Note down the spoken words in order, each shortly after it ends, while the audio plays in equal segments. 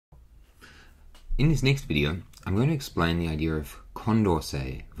In this next video, I'm going to explain the idea of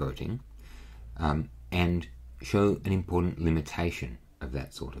Condorcet voting and show an important limitation of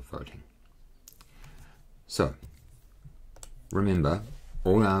that sort of voting. So, remember,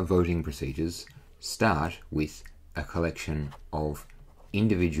 all our voting procedures start with a collection of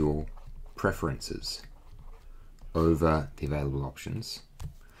individual preferences over the available options.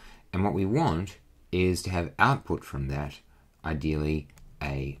 And what we want is to have output from that, ideally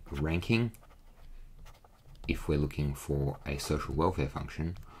a ranking, if we're looking for a social welfare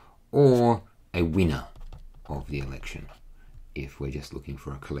function, or a winner of the election, if we're just looking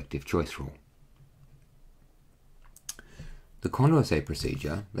for a collective choice rule. The Condorcet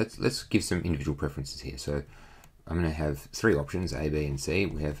procedure, let's give some individual preferences here. So I'm going to have three options, A, B, and C.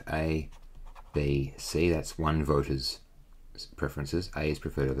 We have A, B, C. That's one voter's preferences. A is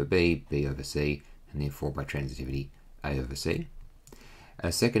preferred over B, B over C, and therefore by transitivity, A over C.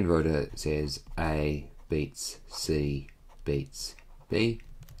 A second voter says A beats C beats B.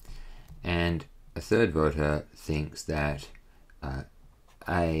 And a third voter thinks that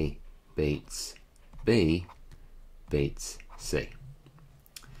A beats B beats C.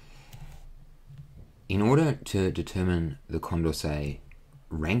 In order to determine the Condorcet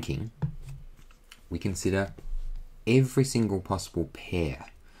ranking, we consider every single possible pair.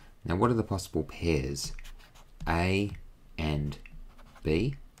 Now, what are the possible pairs? A and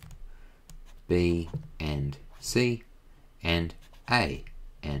B, B and C, and A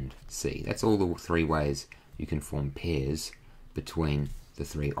and C. That's all the three ways you can form pairs between the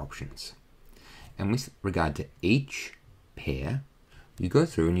three options. And with regard to each pair, you go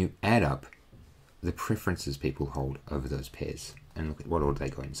through and you add up the preferences people hold over those pairs and look at what order they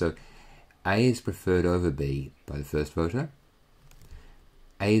go in. So A is preferred over B by the first voter.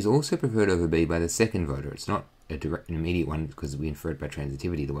 A is also preferred over B by the second voter. It's not an immediate one because we infer it by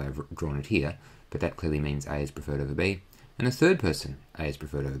transitivity the way I've drawn it here, but that clearly means A is preferred over B. And the third person, A is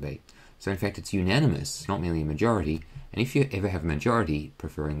preferred over B. So in fact it's unanimous, not merely a majority, and if you ever have a majority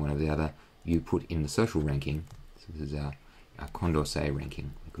preferring one over the other, you put in the social ranking. So this is our Condorcet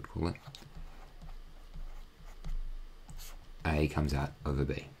ranking, we could call it. A comes out over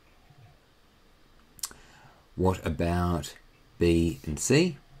B. What about B and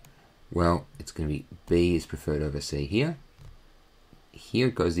C? Well, it's going to be B is preferred over C here. Here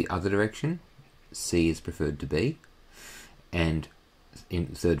it goes the other direction. C is preferred to B. And in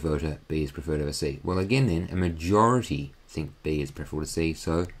third voter, B is preferred over C. Well, again then, a majority think B is preferable to C,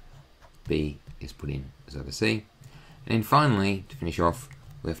 so B is put in as over C. And then finally, to finish off,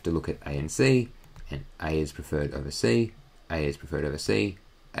 we have to look at A and C, and A is preferred over C, A is preferred over C,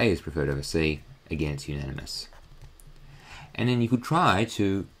 A is preferred over C. Again, it's unanimous. And then you could try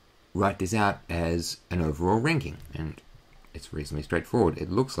to write this out as an overall ranking, and it's reasonably straightforward.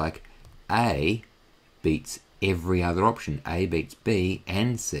 It looks like A beats every other option. A beats B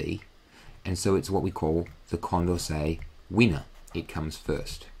and C, and so it's what we call the Condorcet winner. It comes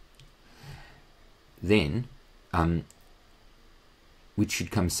first. Then, which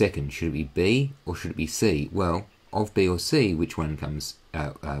should come second? Should it be B or should it be C? Well, of B or C, which one comes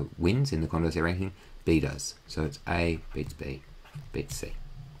wins in the Condorcet ranking? B does. So it's A beats B beats C.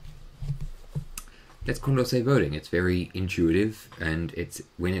 That's Condorcet voting. It's very intuitive, and it's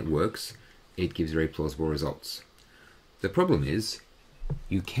when it works, it gives very plausible results. The problem is,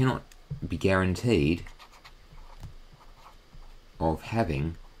 you cannot be guaranteed of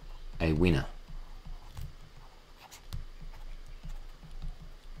having a winner.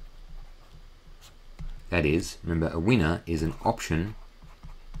 That is, remember, a winner is an option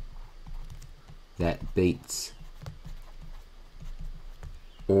that beats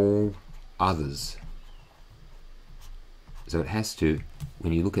all others. So it has to,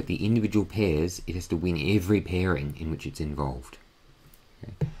 when you look at the individual pairs, it has to win every pairing in which it's involved.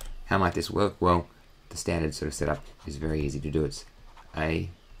 Okay. How might this work? Well, the standard sort of setup is very easy to do. It's A,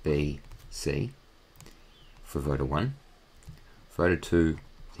 B, C for voter 1. Voter 2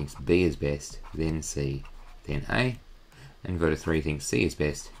 thinks B is best, then C, then A. And voter 3 thinks C is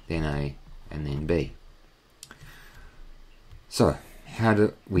best, then A, and then B. So, how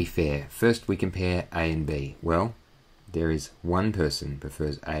do we fare? First, we compare A and B. Well, there is one person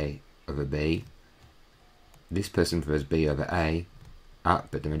prefers A over B. This person prefers B over A,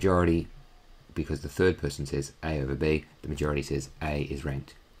 but the majority, because the third person says A over B, the majority says A is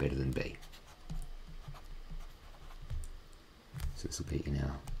ranked better than B. So this will be in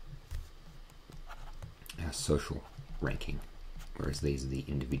our social ranking, whereas these are the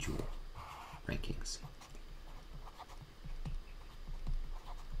individual rankings.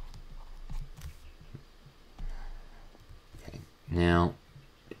 Now,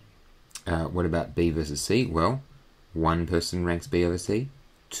 What about B versus C? Well, one person ranks B over C,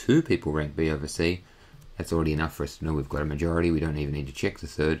 two people rank B over C. That's already enough for us to know we've got a majority. We don't even need to check the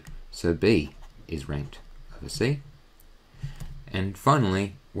third. So B is ranked over C. And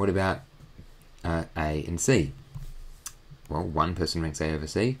finally, what about A and C? Well, one person ranks A over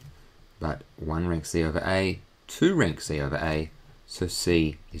C, but one ranks C over A, two rank C over A, so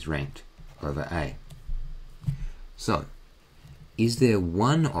C is ranked over A. So, is there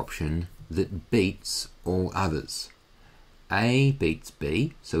one option that beats all others? A beats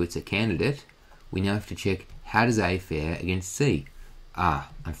B, so it's a candidate. We now have to check, how does A fare against C?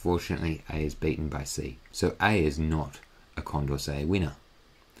 Unfortunately, A is beaten by C. So A is not a Condorcet winner.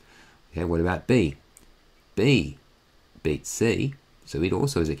 Okay, what about B? B beats C, so it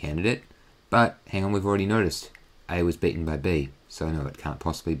also is a candidate. But hang on, we've already noticed A was beaten by B, so no, it can't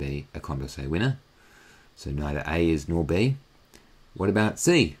possibly be a Condorcet winner. So neither A is nor B. What about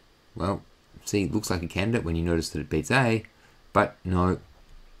C? Well, C looks like a candidate when you notice that it beats A, but no,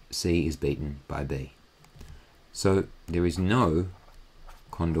 C is beaten by B. So there is no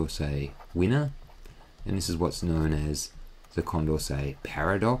Condorcet winner, and this is what's known as the Condorcet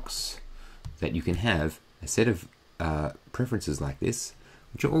paradox, that you can have a set of preferences like this,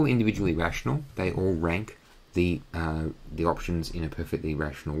 which are all individually rational. They all rank the options in a perfectly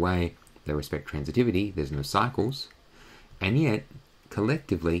rational way. They respect transitivity, there's no cycles, and yet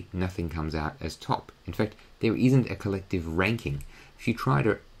collectively nothing comes out as top. In fact, there isn't a collective ranking. If you try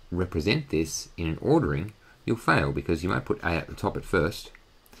to represent this in an ordering, you'll fail, because you might put A at the top at first,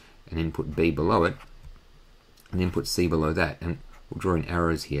 and then put B below it, and then put C below that, and we'll draw in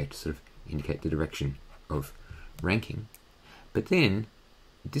arrows here to sort of indicate the direction of ranking. But then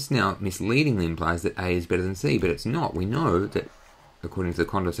this now misleadingly implies that A is better than C, but it's not. We know that according to the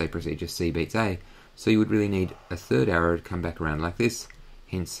Condorcet procedure, C beats A, so you would really need a third arrow to come back around like this.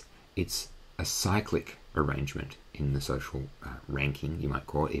 Hence, it's a cyclic arrangement in the social ranking, you might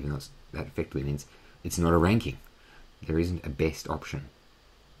call it, even though that effectively means it's not a ranking. There isn't a best option.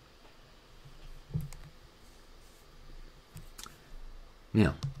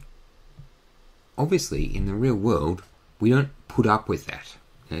 Now, obviously, in the real world, we don't put up with that.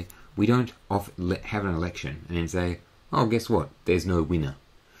 Okay? We don't have an election and then say, oh, guess what? There's no winner.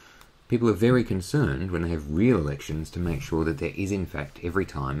 People are very concerned when they have real elections to make sure that there is, in fact, every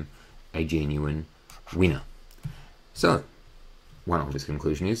time a genuine winner. So, one obvious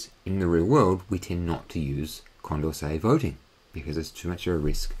conclusion is, in the real world, we tend not to use Condorcet voting because there's too much of a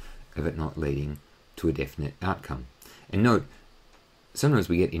risk of it not leading to a definite outcome. And note, sometimes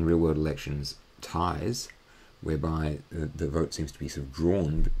we get in real-world elections ties, whereby the vote seems to be sort of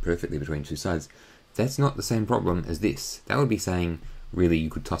drawn perfectly between two sides. That's not the same problem as this. That would be saying, really, you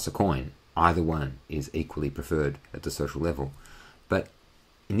could toss a coin. Either one is equally preferred at the social level. But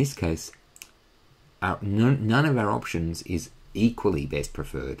in this case, none of our options is equally best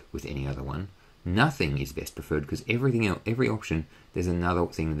preferred with any other one. Nothing is best preferred, because everything else, every option, there's another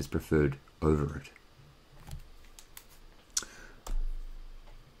thing that is preferred over it.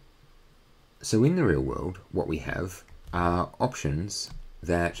 So in the real world, what we have are options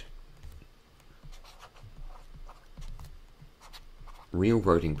that real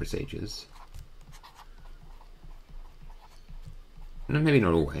voting procedures, maybe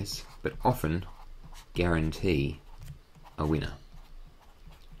not always, but often guarantee a winner.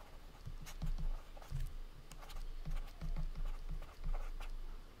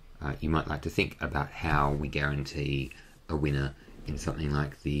 You might like to think about how we guarantee a winner in something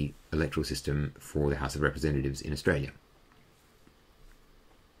like the electoral system for the House of Representatives in Australia.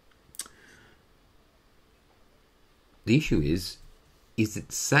 The issue is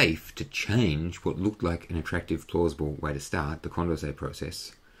it safe to change what looked like an attractive, plausible way to start the Condorcet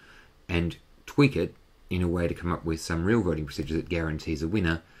process and tweak it in a way to come up with some real voting procedure that guarantees a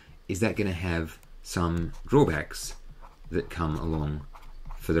winner? Is that going to have some drawbacks that come along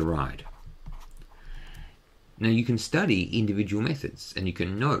for the ride? Now, you can study individual methods and you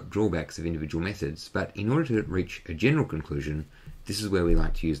can note drawbacks of individual methods, but in order to reach a general conclusion, this is where we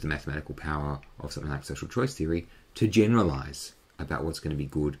like to use the mathematical power of something like social choice theory to generalize about what's going to be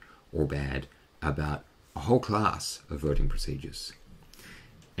good or bad about a whole class of voting procedures.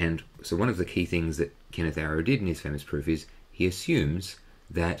 And so one of the key things that Kenneth Arrow did in his famous proof is he assumes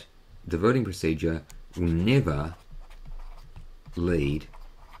that the voting procedure will never lead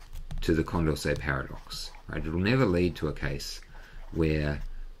to the Condorcet paradox. Right? It will never lead to a case where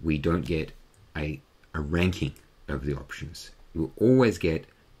we don't get a ranking of the options. You will always get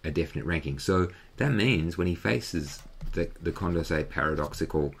a definite ranking. So that means when he faces the Condorcet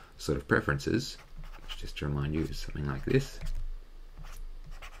paradoxical sort of preferences, which, just to remind you, is something like this.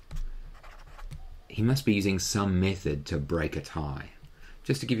 he must be using some method to break a tie.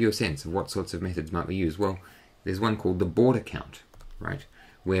 Just to give you a sense of what sorts of methods might we use, well, there's one called the border count, right?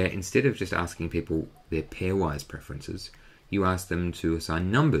 Where instead of just asking people their pairwise preferences, you ask them to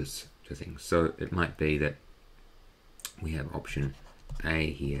assign numbers to things. So it might be that we have option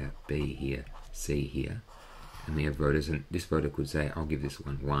A here, B here, C here, and we have voters, and this voter could say, I'll give this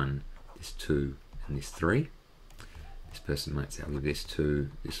one 1, this 2, and this 3. This person might say, I'll give this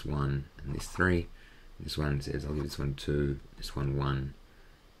 2, this 1, and this 3. This one says, I'll give this one 2, this one 1,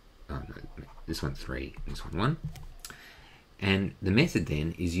 this one 3, this one 1. And the method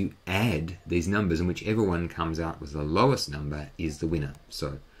then is you add these numbers, and whichever one comes out with the lowest number is the winner.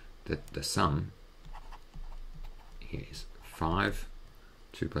 So the sum here is 5,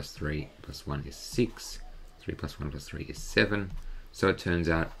 2 plus 3 plus 1 is 6, 3 plus 1 plus 3 is 7. So it turns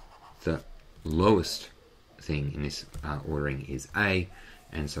out the lowest thing in this ordering is A,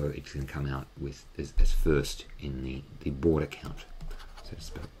 and so it can come out with as first in the border count. So it's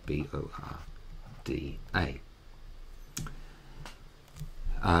spelled B-O-R-D-A.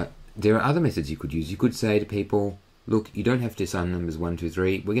 There are other methods you could use. You could say to people, look, you don't have to assign numbers 1, 2,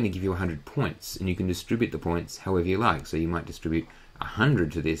 3. We're going to give you 100 points, and you can distribute the points however you like. So you might distribute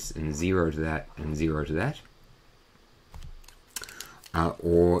 100 to this, and 0 to that, and 0 to that.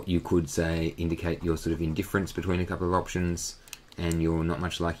 Or you could say, indicate your sort of indifference between a couple of options, and you're not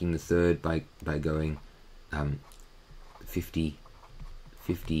much liking the third by going 50,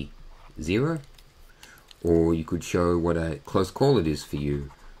 50, 0. Or you could show what a close call it is for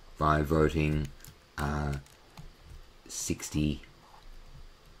you by voting 60.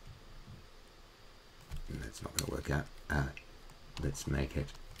 That's not going to work out. Let's make it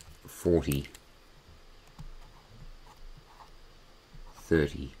 40,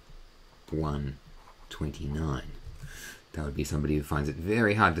 31, 29. That would be somebody who finds it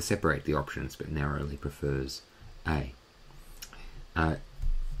very hard to separate the options but narrowly prefers A.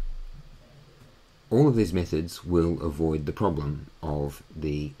 All of these methods will avoid the problem of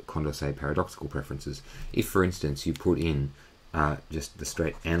the Condorcet paradoxical preferences. If, for instance, you put in just the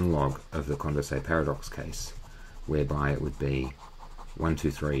straight analog of the Condorcet paradox case, whereby it would be 1,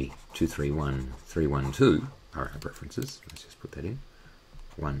 2, 3, 2, 3, 1, 3, 1, 2 are our preferences. Let's just put that in.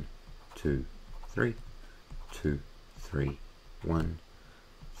 1, 2, 3, 2, 3, 1,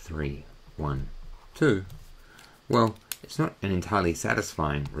 3, 1, 2. Well, it's not an entirely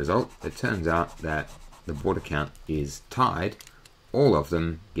satisfying result. It turns out that the border count is tied. All of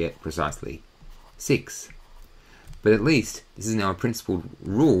them get precisely 6. But at least this is now a principled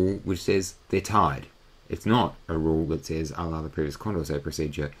rule which says they're tied. It's not a rule that says, a la the previous Condorcet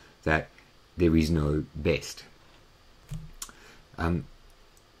procedure, that there is no best.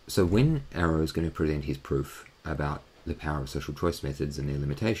 So when Arrow is going to present his proof about the power of social choice methods and their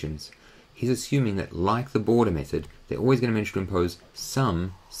limitations, he's assuming that, like the border method, they're always going to manage to impose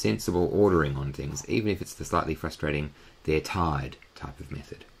some sensible ordering on things, even if it's the slightly frustrating they're tied type of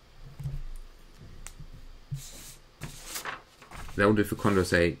method. That will do for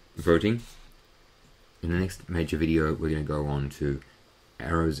Condorcet voting. In the next major video, we're going to go on to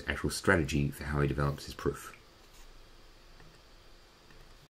Arrow's actual strategy for how he develops his proof.